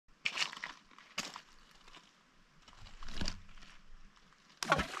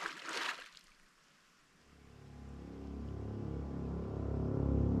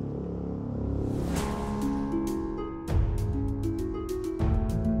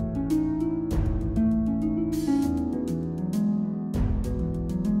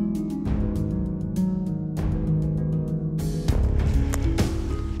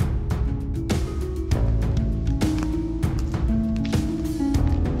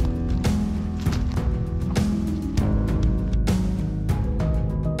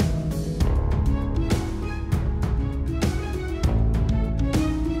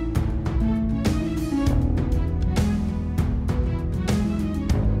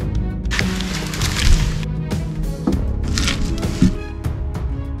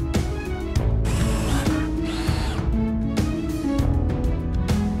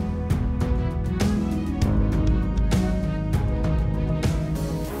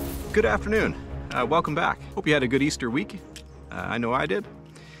Good afternoon. Welcome back. Hope you had a good Easter week. I know I did.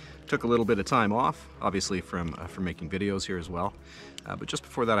 Took a little bit of time off, obviously from making videos here as well. But just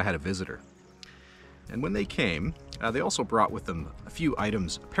before that I had a visitor. And when they came, they also brought with them a few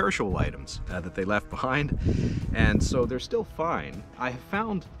items, perishable items, that they left behind. And so they're still fine. I have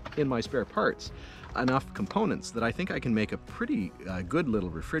found in my spare parts enough components that I think I can make a pretty good little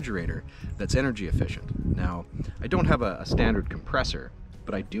refrigerator that's energy efficient. Now, I don't have a standard compressor,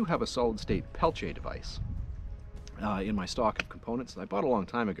 but I do have a solid-state Peltier device in my stock of components that I bought a long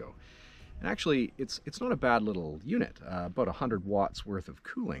time ago. And actually, it's not a bad little unit, about 100 watts worth of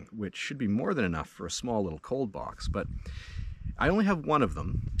cooling, which should be more than enough for a small little cold box. But I only have one of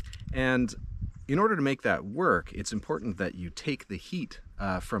them, and in order to make that work, it's important that you take the heat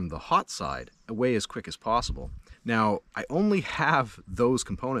from the hot side away as quick as possible. Now, I only have those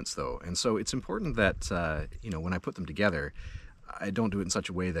components though, and so it's important that when I put them together, I don't do it in such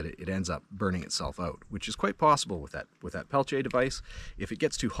a way that it ends up burning itself out, which is quite possible with that Peltier device. If it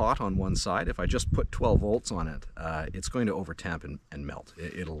gets too hot on one side, if I just put 12 volts on it, it's going to overtemp and melt.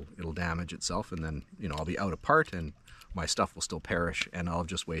 It'll damage itself, and then I'll be out of part and my stuff will still perish, and I'll have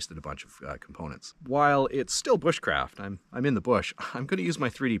just wasted a bunch of components. While it's still bushcraft, I'm in the bush, I'm going to use my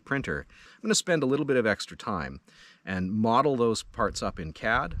 3D printer. I'm going to spend a little bit of extra time and model those parts up in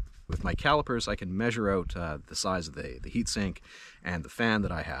CAD. With my calipers, I can measure out the size of the heatsink and the fan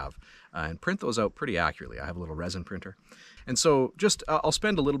that I have and print those out pretty accurately. I have a little resin printer. And so I'll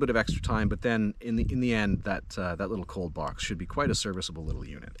spend a little bit of extra time, but then in the end, that little cold box should be quite a serviceable little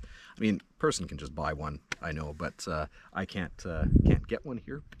unit. I mean, a person can just buy one, I know, but I can't get one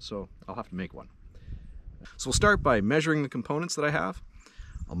here, so I'll have to make one. So we'll start by measuring the components that I have.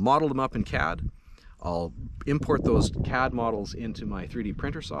 I'll model them up in CAD. I'll import those CAD models into my 3D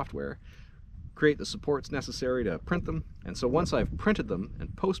printer software, create the supports necessary to print them, and so once I've printed them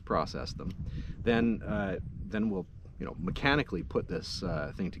and post-processed them, then we'll mechanically put this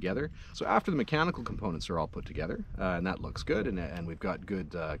thing together. So after the mechanical components are all put together, and that looks good, and we've got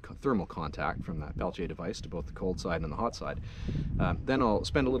good thermal contact from that Peltier device to both the cold side and the hot side, then I'll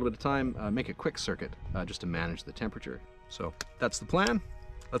spend a little bit of time, make a quick circuit just to manage the temperature. So that's the plan.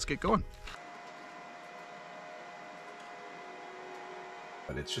 Let's get going.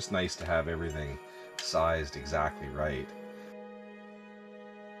 But it's just nice to have everything sized exactly right.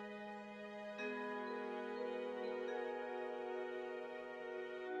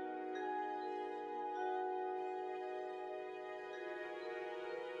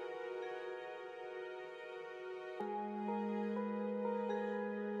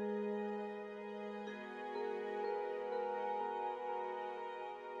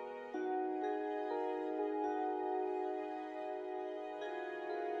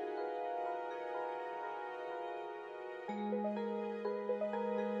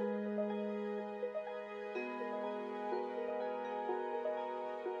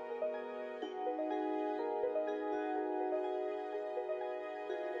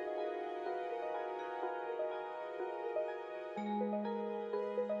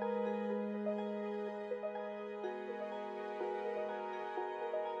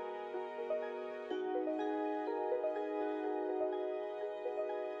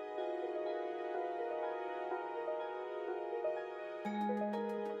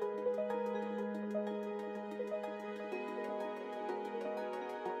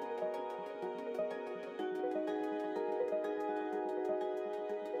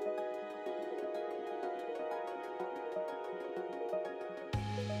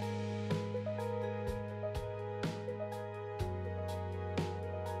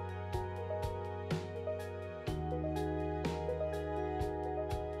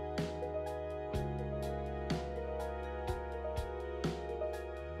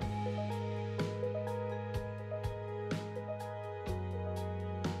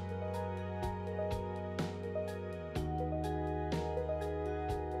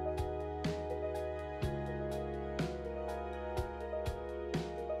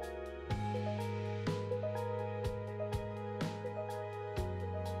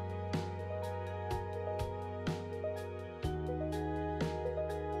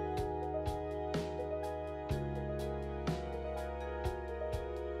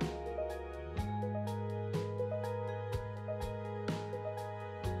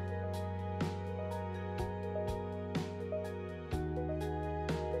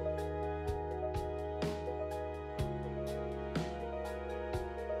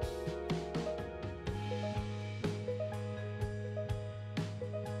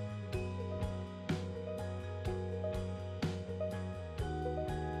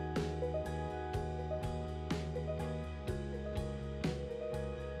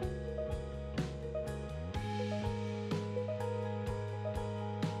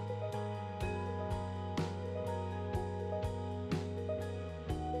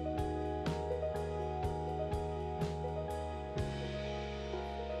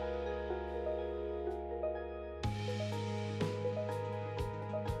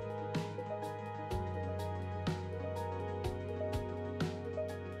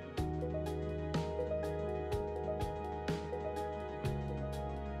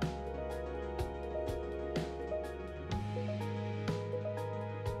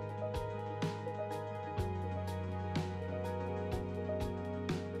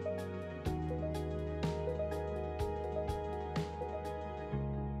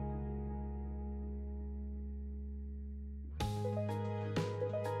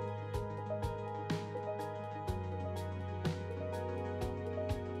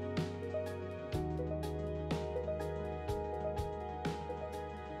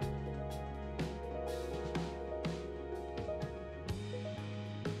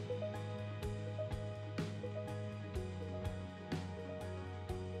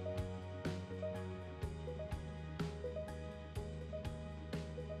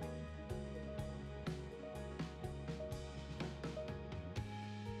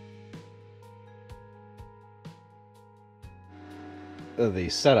 the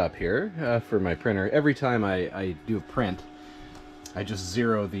setup here for my printer. Every time I do a print, I just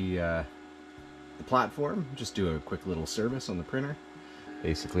zero the platform, just do a quick little service on the printer.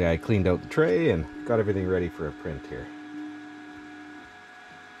 Basically, I cleaned out the tray and got everything ready for a print here.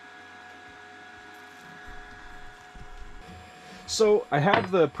 So I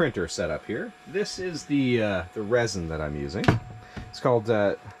have the printer set up here. This is the resin that I'm using. It's called,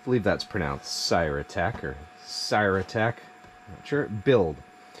 I believe that's pronounced Cyratec or Cyratec. I'm not sure. Build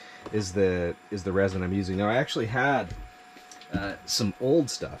is the resin I'm using. Now I actually had some old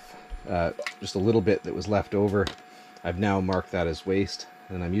stuff, just a little bit that was left over. I've now marked that as waste,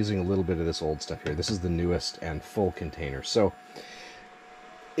 and I'm using a little bit of this old stuff here. This is the newest and full container. So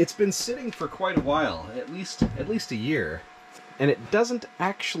it's been sitting for quite a while, at least a year, and it doesn't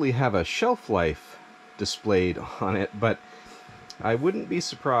actually have a shelf life displayed on it, but I wouldn't be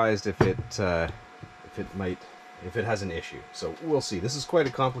surprised if it has an issue. So we'll see. This is quite a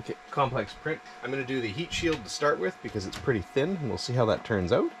complex print. I'm going to do the heat shield to start with because it's pretty thin, and we'll see how that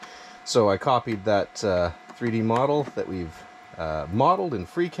turns out. So I copied that 3D model that we've modeled in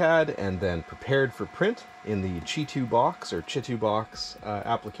FreeCAD and then prepared for print in the Chitu box or Chitu box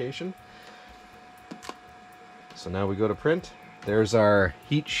application. So now we go to print. There's our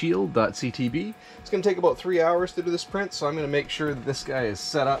heat shield.ctb. It's going to take about 3 hours to do this print, so I'm going to make sure that this guy is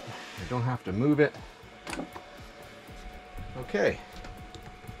set up. I don't have to move it. Okay.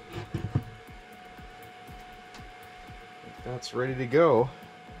 That's ready to go.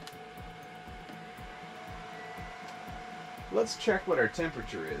 Let's check what our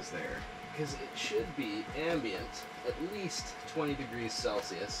temperature is there, because it should be ambient, at least 20 degrees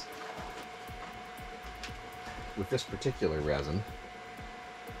Celsius. With this particular resin,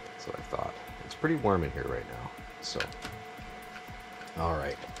 that's what I thought. It's pretty warm in here right now, so.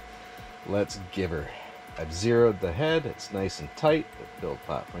 Alright, let's give her. I've zeroed the head, it's nice and tight, the build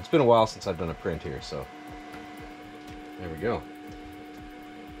platform. It's been a while since I've done a print here, so there we go.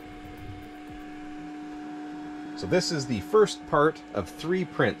 So this is the first part of 3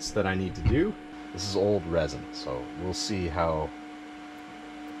 prints that I need to do. This is old resin, so we'll see how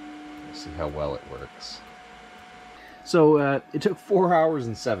well it works. So it took 4 hours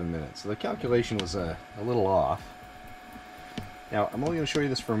and 7 minutes, so the calculation was a little off. Now I'm only going to show you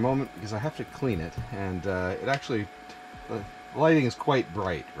this for a moment because I have to clean it, and it actually, the lighting is quite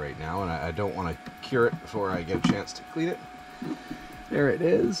bright right now, and I don't want to cure it before I get a chance to clean it. There it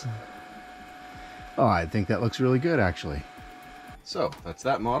is. Oh, I think that looks really good, actually. So that's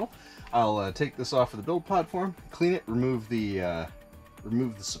that model. I'll take this off of the build platform, clean it, remove the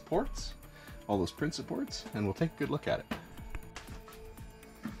supports, all those print supports, and we'll take a good look at it.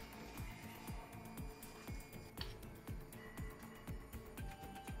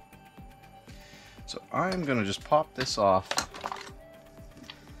 So I'm going to just pop this off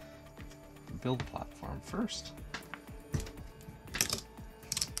the build platform first.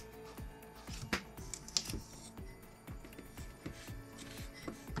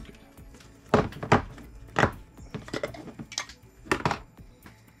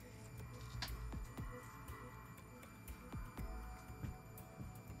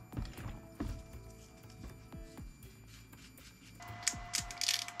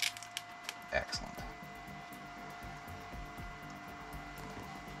 Excellent.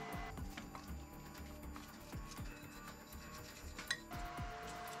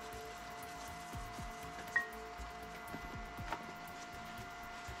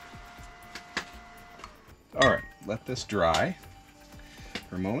 All right, let this dry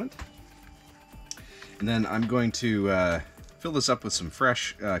for a moment. And then I'm going to fill this up with some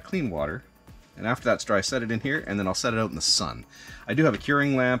fresh, clean water. And after that's dry, set it in here, and then I'll set it out in the sun. I do have a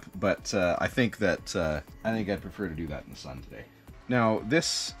curing lamp, but I think I'd prefer to do that in the sun today. Now,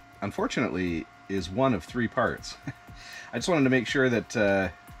 this, unfortunately, is one of 3 parts. I just wanted to make sure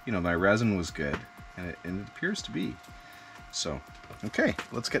that, you know, my resin was good, and it appears to be. So, okay,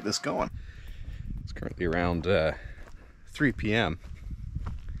 let's get this going. It's currently around 3 p.m.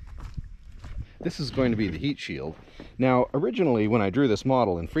 This is going to be the heat shield. Now, originally, when I drew this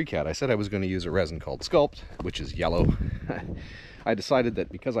model in FreeCAD, I said I was going to use a resin called Sculpt, which is yellow. I decided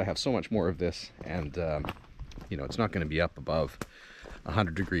that because I have so much more of this, and, you know, it's not going to be up above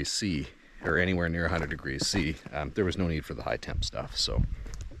 100 degrees C, or anywhere near 100 degrees C, there was no need for the high temp stuff, so.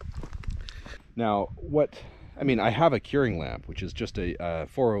 Now, I have a curing lamp, which is just a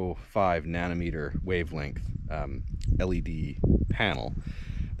 405 nanometer wavelength LED panel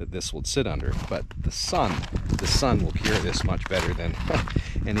that this will sit under, but the sun will cure this much better than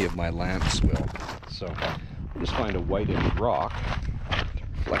any of my lamps will. So I'll just find a whitish rock to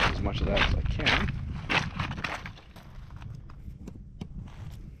reflect as much of that as I can.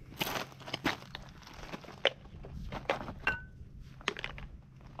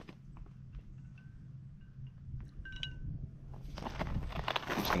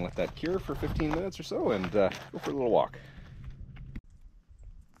 just going to let that cure for 15 minutes or so and go for a little walk.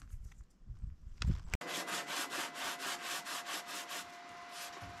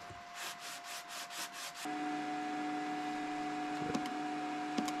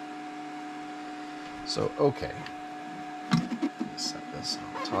 So, okay, set this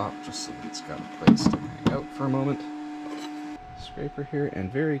on top just so that it's got a place to hang out for a moment. Scraper here,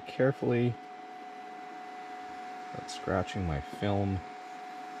 and very carefully, without scratching my film,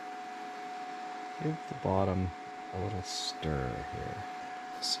 give the bottom a little stir here.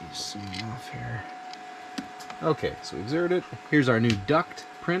 Let's see, zoom off here. Okay, so we've zeroed it. Here's our new duct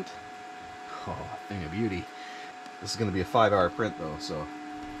print. Oh, thing of beauty. This is going to be a 5-hour print though, so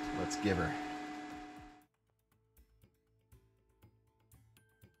let's give her.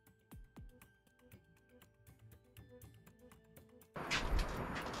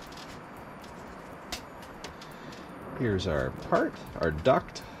 Here's our part, our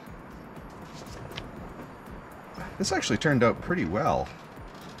duct. This actually turned out pretty well.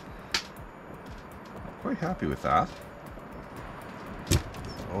 Quite happy with that.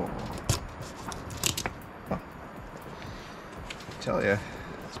 Oh. Huh. I tell you,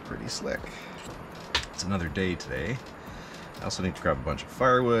 it's pretty slick. It's another day today. I also need to grab a bunch of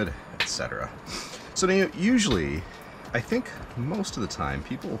firewood, etc. So now, usually, I think most of the time,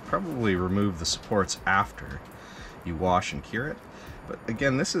 people probably remove the supports after you wash and cure it. But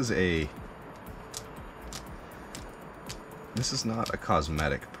again, this is not a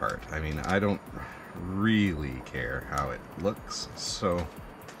cosmetic part. I mean, I don't really care how it looks, so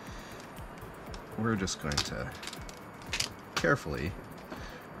we're just going to carefully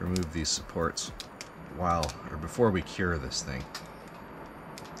remove these supports before we cure this thing.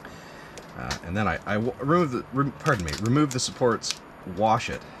 And then I remove the supports, wash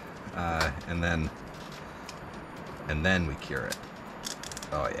it, and then we cure it.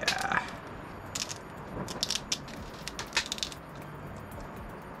 Oh yeah.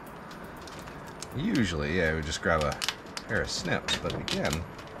 Usually I would just grab a pair of snips, but again,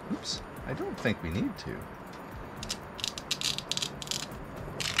 oops, I don't think we need to.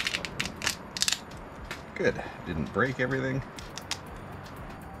 Good, didn't break everything.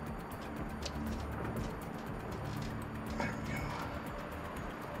 There we go.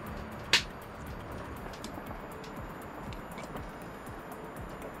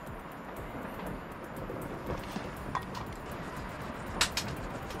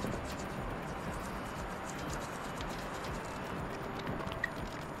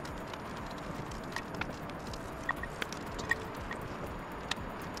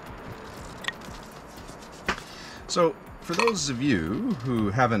 So, for those of you who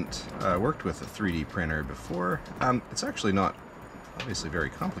haven't worked with a 3D printer before, it's actually not obviously very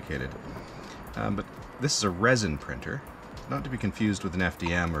complicated. But this is a resin printer, not to be confused with an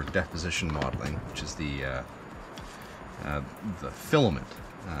FDM or deposition modeling, which is the filament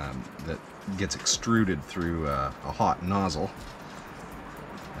that gets extruded through a hot nozzle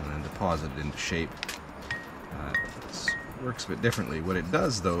and then deposited into shape. Works a bit differently. What it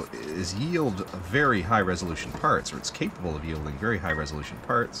does, though, is yield very high resolution parts, or it's capable of yielding very high resolution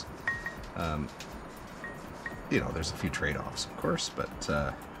parts. You know, there's a few trade-offs, of course, but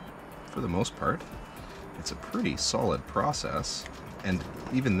for the most part, it's a pretty solid process. And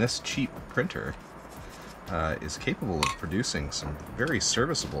even this cheap printer is capable of producing some very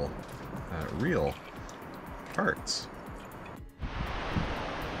serviceable, real parts.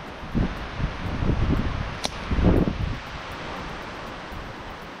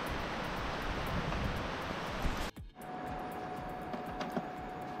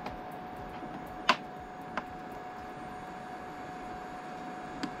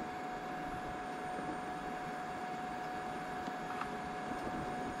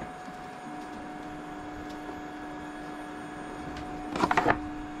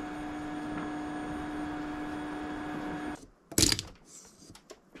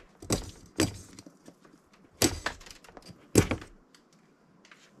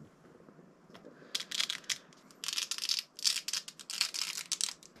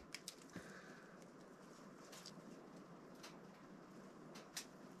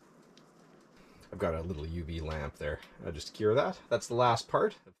 I've got a little UV lamp there. Just to cure that. That's the last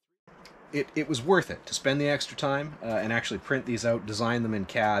part. It was worth it to spend the extra time and actually print these out, design them in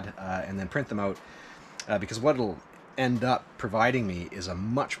CAD, and then print them out, because what it'll end up providing me is a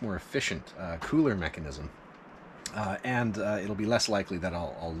much more efficient cooler mechanism, and it'll be less likely that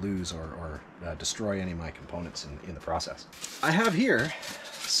I'll lose or destroy any of my components in the process. I have here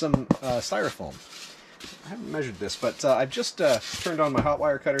some styrofoam. I haven't measured this, but I've just turned on my hot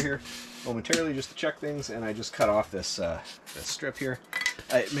wire cutter here momentarily just to check things, and I just cut off this strip here.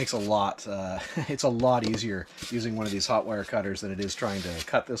 It makes a lot, it's a lot easier using one of these hot wire cutters than it is trying to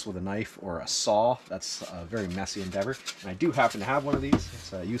cut this with a knife or a saw. That's a very messy endeavor. And I do happen to have one of these.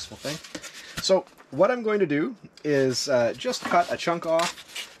 It's a useful thing. So what I'm going to do is just cut a chunk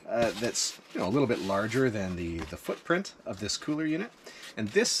off that's a little bit larger than the footprint of this cooler unit. And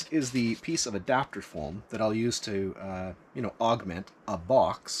this is the piece of adapter foam that I'll use to augment a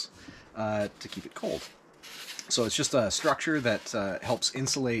box to keep it cold. So it's just a structure that helps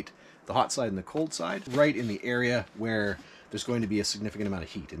insulate the hot side and the cold side right in the area where there's going to be a significant amount of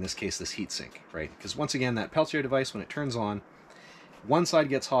heat, in this case this heat sink, right? Because once again, that Peltier device, when it turns on, one side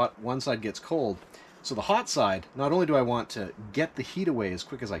gets hot, one side gets cold. So the hot side, not only do I want to get the heat away as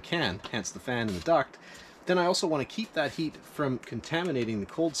quick as I can, hence the fan and the duct, then I also want to keep that heat from contaminating the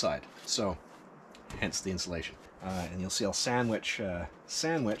cold side. So hence the insulation. And you'll see I'll sandwich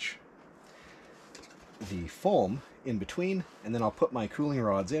the foam in between, and then I'll put my cooling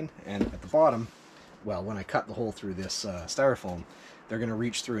rods in, and at the bottom, well, when I cut the hole through this styrofoam, they're going to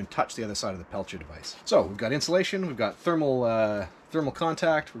reach through and touch the other side of the Peltier device. So we've got insulation, we've got thermal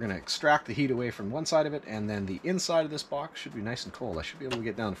contact. We're going to extract the heat away from one side of it, and then the inside of this box should be nice and cold. I should be able to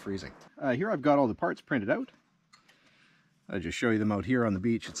get down to freezing. Here I've got all the parts printed out. I'll just show you them out here on the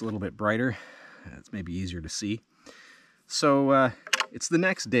beach. It's a little bit brighter. It's maybe easier to see. So it's the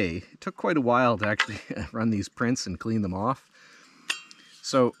next day. It took quite a while to actually run these prints and clean them off.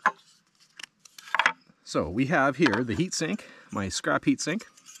 So we have here the heat sink, my scrap heat sink.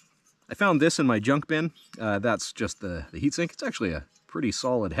 I found this in my junk bin. That's just the heat sink. It's actually a pretty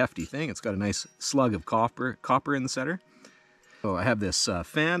solid, hefty thing. It's got a nice slug of copper in the center. So I have this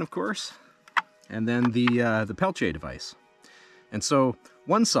fan, of course, and then the Peltier device. And so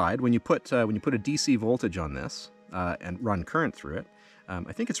one side, when you put a DC voltage on this and run current through it,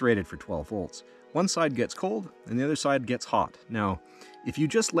 I think it's rated for 12 volts. One side gets cold and the other side gets hot. Now, if you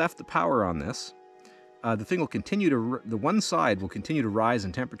just left the power on this, the thing will continue to, the one side will continue to rise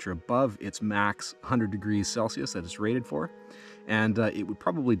in temperature above its max 100 degrees Celsius that it's rated for, and it would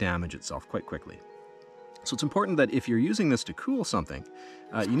probably damage itself quite quickly. So it's important that if you're using this to cool something,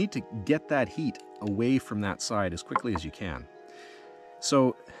 you need to get that heat away from that side as quickly as you can.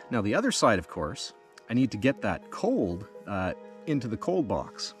 So now the other side, of course, I need to get that cold into the cold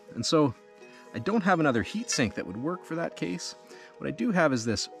box. And so I don't have another heat sink that would work for that case. What I do have is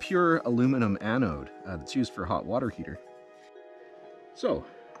this pure aluminum anode that's used for a hot water heater. So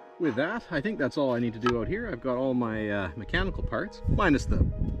with that, I think that's all I need to do out here. I've got all my mechanical parts, minus the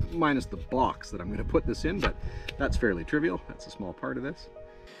box that I'm going to put this in, but that's fairly trivial. That's a small part of this.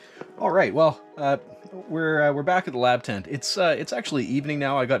 All right, well, we're back at the lab tent. It's actually evening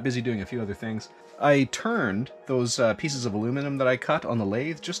now. I got busy doing a few other things. I turned those pieces of aluminum that I cut on the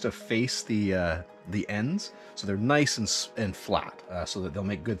lathe just to face the ends, so they're nice and flat, so that they'll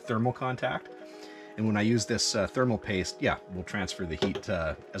make good thermal contact. And when I use this thermal paste, yeah, we'll transfer the heat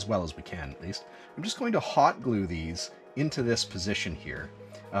as well as we can, at least. I'm just going to hot glue these into this position here,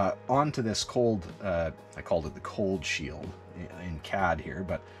 onto this cold, I called it the cold shield in CAD here,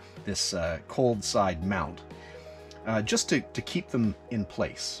 but this cold side mount, just to keep them in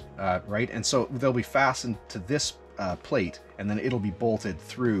place, right? And so they'll be fastened to this plate, and then it'll be bolted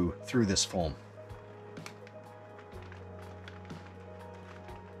through this foam.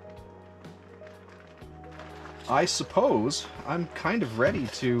 I suppose I'm kind of ready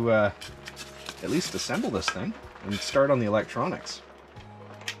to at least assemble this thing and start on the electronics.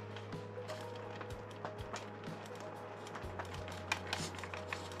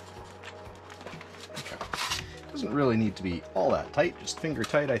 Okay. Doesn't really need to be all that tight, just finger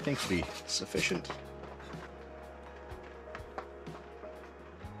tight I think will be sufficient.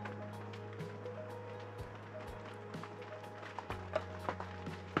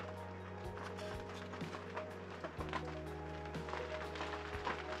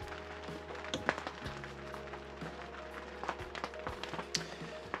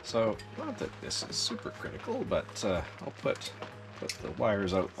 So, not that this is super critical, but I'll put the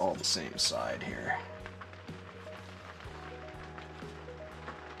wires out all the same side here.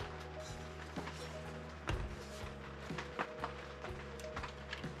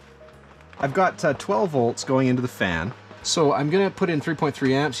 I've got 12 volts going into the fan, so I'm going to put in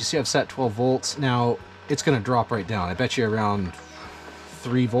 3.3 amps. You see I've set 12 volts. Now, it's going to drop right down. I bet you around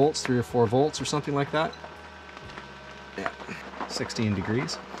 3 volts, 3 or 4 volts or something like that. Yeah, 16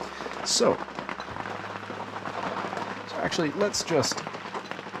 degrees. So actually, let's just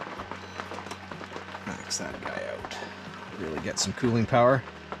max that guy out. Really get some cooling power.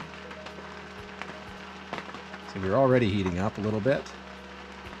 So we're already heating up a little bit.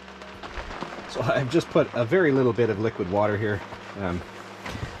 So I've just put a very little bit of liquid water here.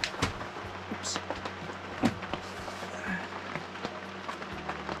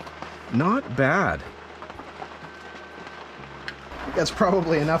 Not bad. I think that's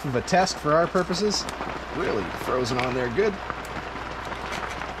probably enough of a test for our purposes. Really frozen on there good.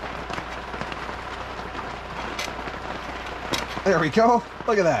 There we go.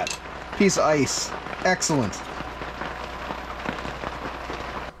 Look at that. Piece of ice. Excellent.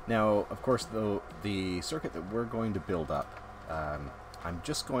 Now, of course, though, the circuit that we're going to build up, I'm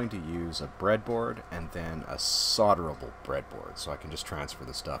just going to use a breadboard and then a solderable breadboard, so I can just transfer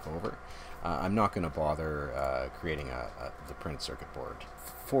the stuff over. I'm not going to bother creating the printed circuit board.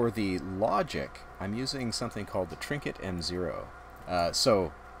 For the logic, I'm using something called the Trinket M0.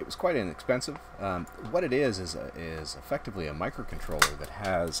 So it was quite inexpensive. What it is effectively a microcontroller that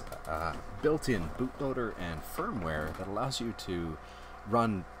has built-in bootloader and firmware that allows you to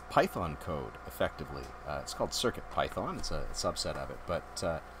run Python code effectively. It's called Circuit Python. It's a subset of it, but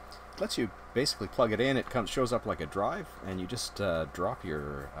it lets you basically plug it in. It shows up like a drive, and you just drop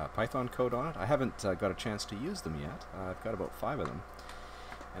your Python code on it. I haven't got a chance to use them yet. I've got about 5 of them,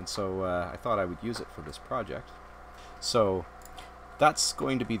 and so I thought I would use it for this project. So that's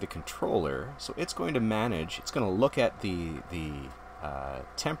going to be the controller. So it's going to manage. It's going to look at the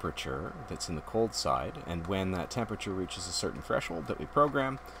temperature that's in the cold side, and when that temperature reaches a certain threshold that we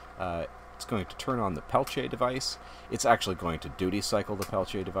program, it's going to turn on the Peltier device. It's actually going to duty cycle the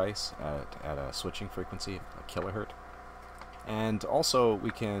Peltier device at a switching frequency of a kilohertz. And also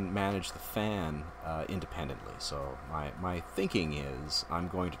we can manage the fan independently. So my thinking is I'm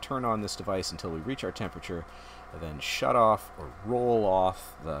going to turn on this device until we reach our temperature, and then shut off or roll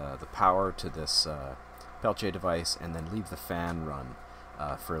off the power to this Peltier device, and then leave the fan run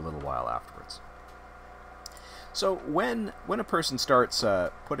for a little while afterwards. So when a person starts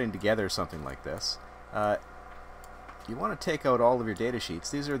putting together something like this, you want to take out all of your data sheets.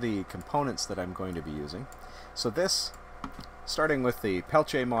 These are the components that I'm going to be using. So this, starting with the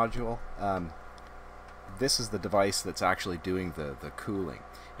Peltier module, this is the device that's actually doing the cooling.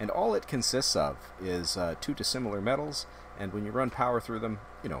 And all it consists of is 2 dissimilar metals, and when you run power through them,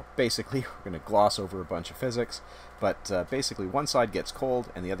 you know, basically we're going to gloss over a bunch of physics, but basically one side gets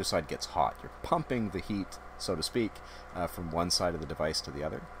cold and the other side gets hot. You're pumping the heat, so to speak, from one side of the device to the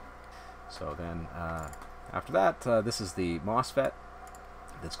other. So then after that, this is the MOSFET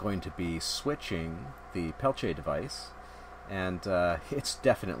that's going to be switching the Peltier device, and it's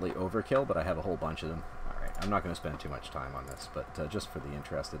definitely overkill, but I have a whole bunch of them. Alright, I'm not going to spend too much time on this, but just for the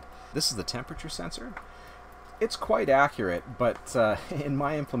interested. This is the temperature sensor. It's quite accurate, but in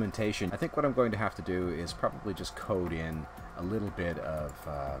my implementation, I think what I'm going to have to do is probably just code in a little bit of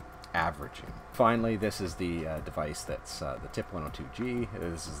averaging. Finally, this is the device that's the TIP102G.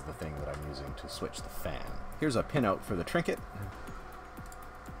 This is the thing that I'm using to switch the fan. Here's a pinout for the Trinket.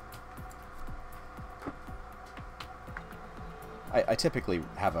 I typically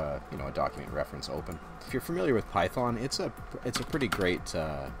have a document reference open. If you're familiar with Python, it's a pretty great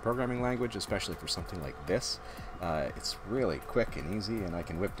programming language, especially for something like this. It's really quick and easy, and I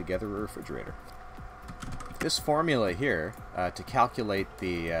can whip together a refrigerator. This formula here to calculate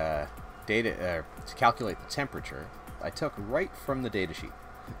the to calculate the temperature, I took right from the datasheet.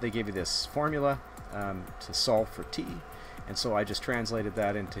 They gave you this formula to solve for T, and so I just translated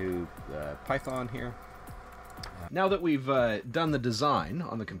that into Python here. Now that we've done the design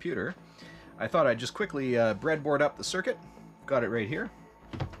on the computer, I thought I'd just quickly breadboard up the circuit. Got it right here.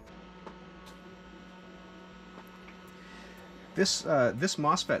 This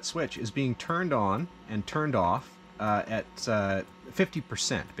MOSFET switch is being turned on and turned off at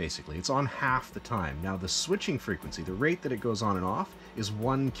 50%, basically. It's on half the time. Now the switching frequency, the rate that it goes on and off, is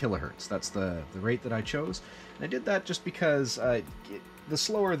 1 kilohertz. That's the rate that I chose. And I did that just because the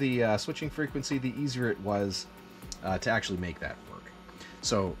slower the switching frequency, the easier it was to actually make that work.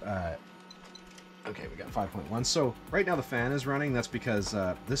 So, okay, we got 5.1. So right now the fan is running. That's because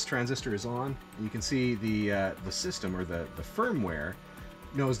this transistor is on. You can see the system, or the firmware,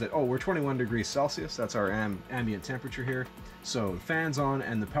 knows that, oh, we're 21 degrees Celsius. That's our ambient temperature here. So the fan's on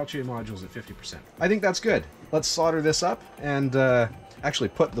and the Peltier module's at 50%. I think that's good. Let's solder this up and actually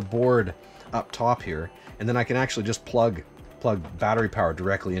put the board up top here, and then I can actually just plug battery power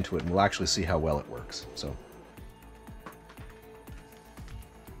directly into it, and we'll actually see how well it works. So.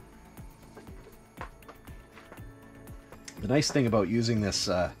 The nice thing about using this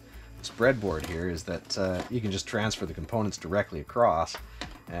breadboard here is that you can just transfer the components directly across.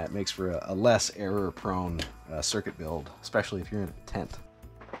 It makes for a less error-prone circuit build, especially if you're in a tent.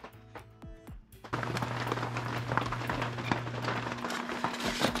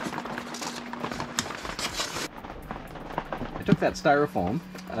 I took that styrofoam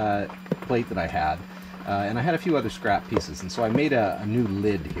plate that I had, and I had a few other scrap pieces, and so I made a new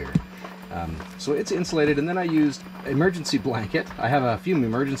lid here. So it's insulated, and then I used emergency blanket. I have a few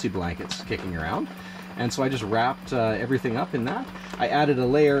emergency blankets kicking around, and so I just wrapped everything up in that. I added a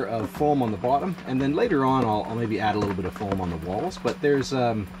layer of foam on the bottom, and then later on I'll maybe add a little bit of foam on the walls, but there's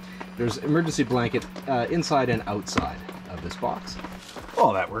emergency blanket inside and outside of this box.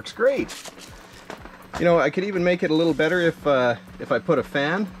 Oh, that works great. You know, I could even make it a little better if I put a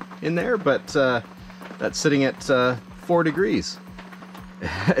fan in there, but that's sitting at 4 degrees.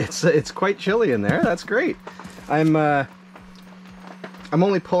 It's quite chilly in there. That's great. I'm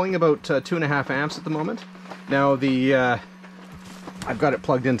only pulling about 2.5 amps at the moment. Now I've got it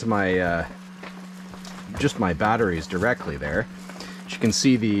plugged into my just my batteries directly there. As you can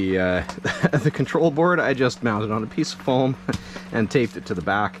see, the the control board I just mounted on a piece of foam and taped it to the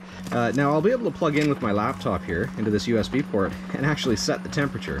back. Now I'll be able to plug in with my laptop here into this USB port and actually set the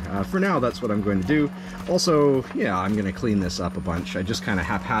temperature. For now, that's what I'm going to do. Also, yeah, I'm going to clean this up a bunch. I just kind of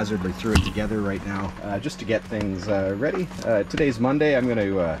haphazardly threw it together right now just to get things ready. Today's Monday. I'm going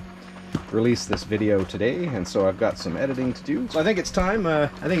to release this video today, and so I've got some editing to do. So I think it's time.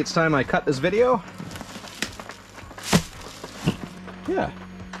 I cut this video. Yeah.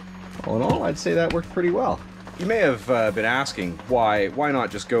 All in all, I'd say that worked pretty well. You may have been asking why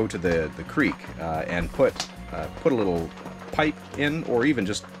not just go to the creek and put a little pipe in, or even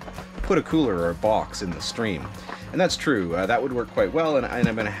just put a cooler or a box in the stream. And that's true. That would work quite well, and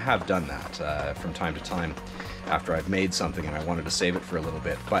I'm going to have done that from time to time after I've made something and I wanted to save it for a little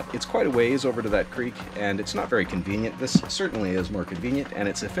bit. But it's quite a ways over to that creek, and it's not very convenient. This certainly is more convenient, and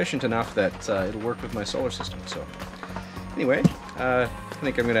it's efficient enough that it'll work with my solar system. So anyway, I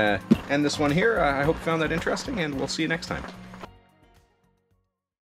think I'm going to end this one here. I hope you found that interesting, and we'll see you next time.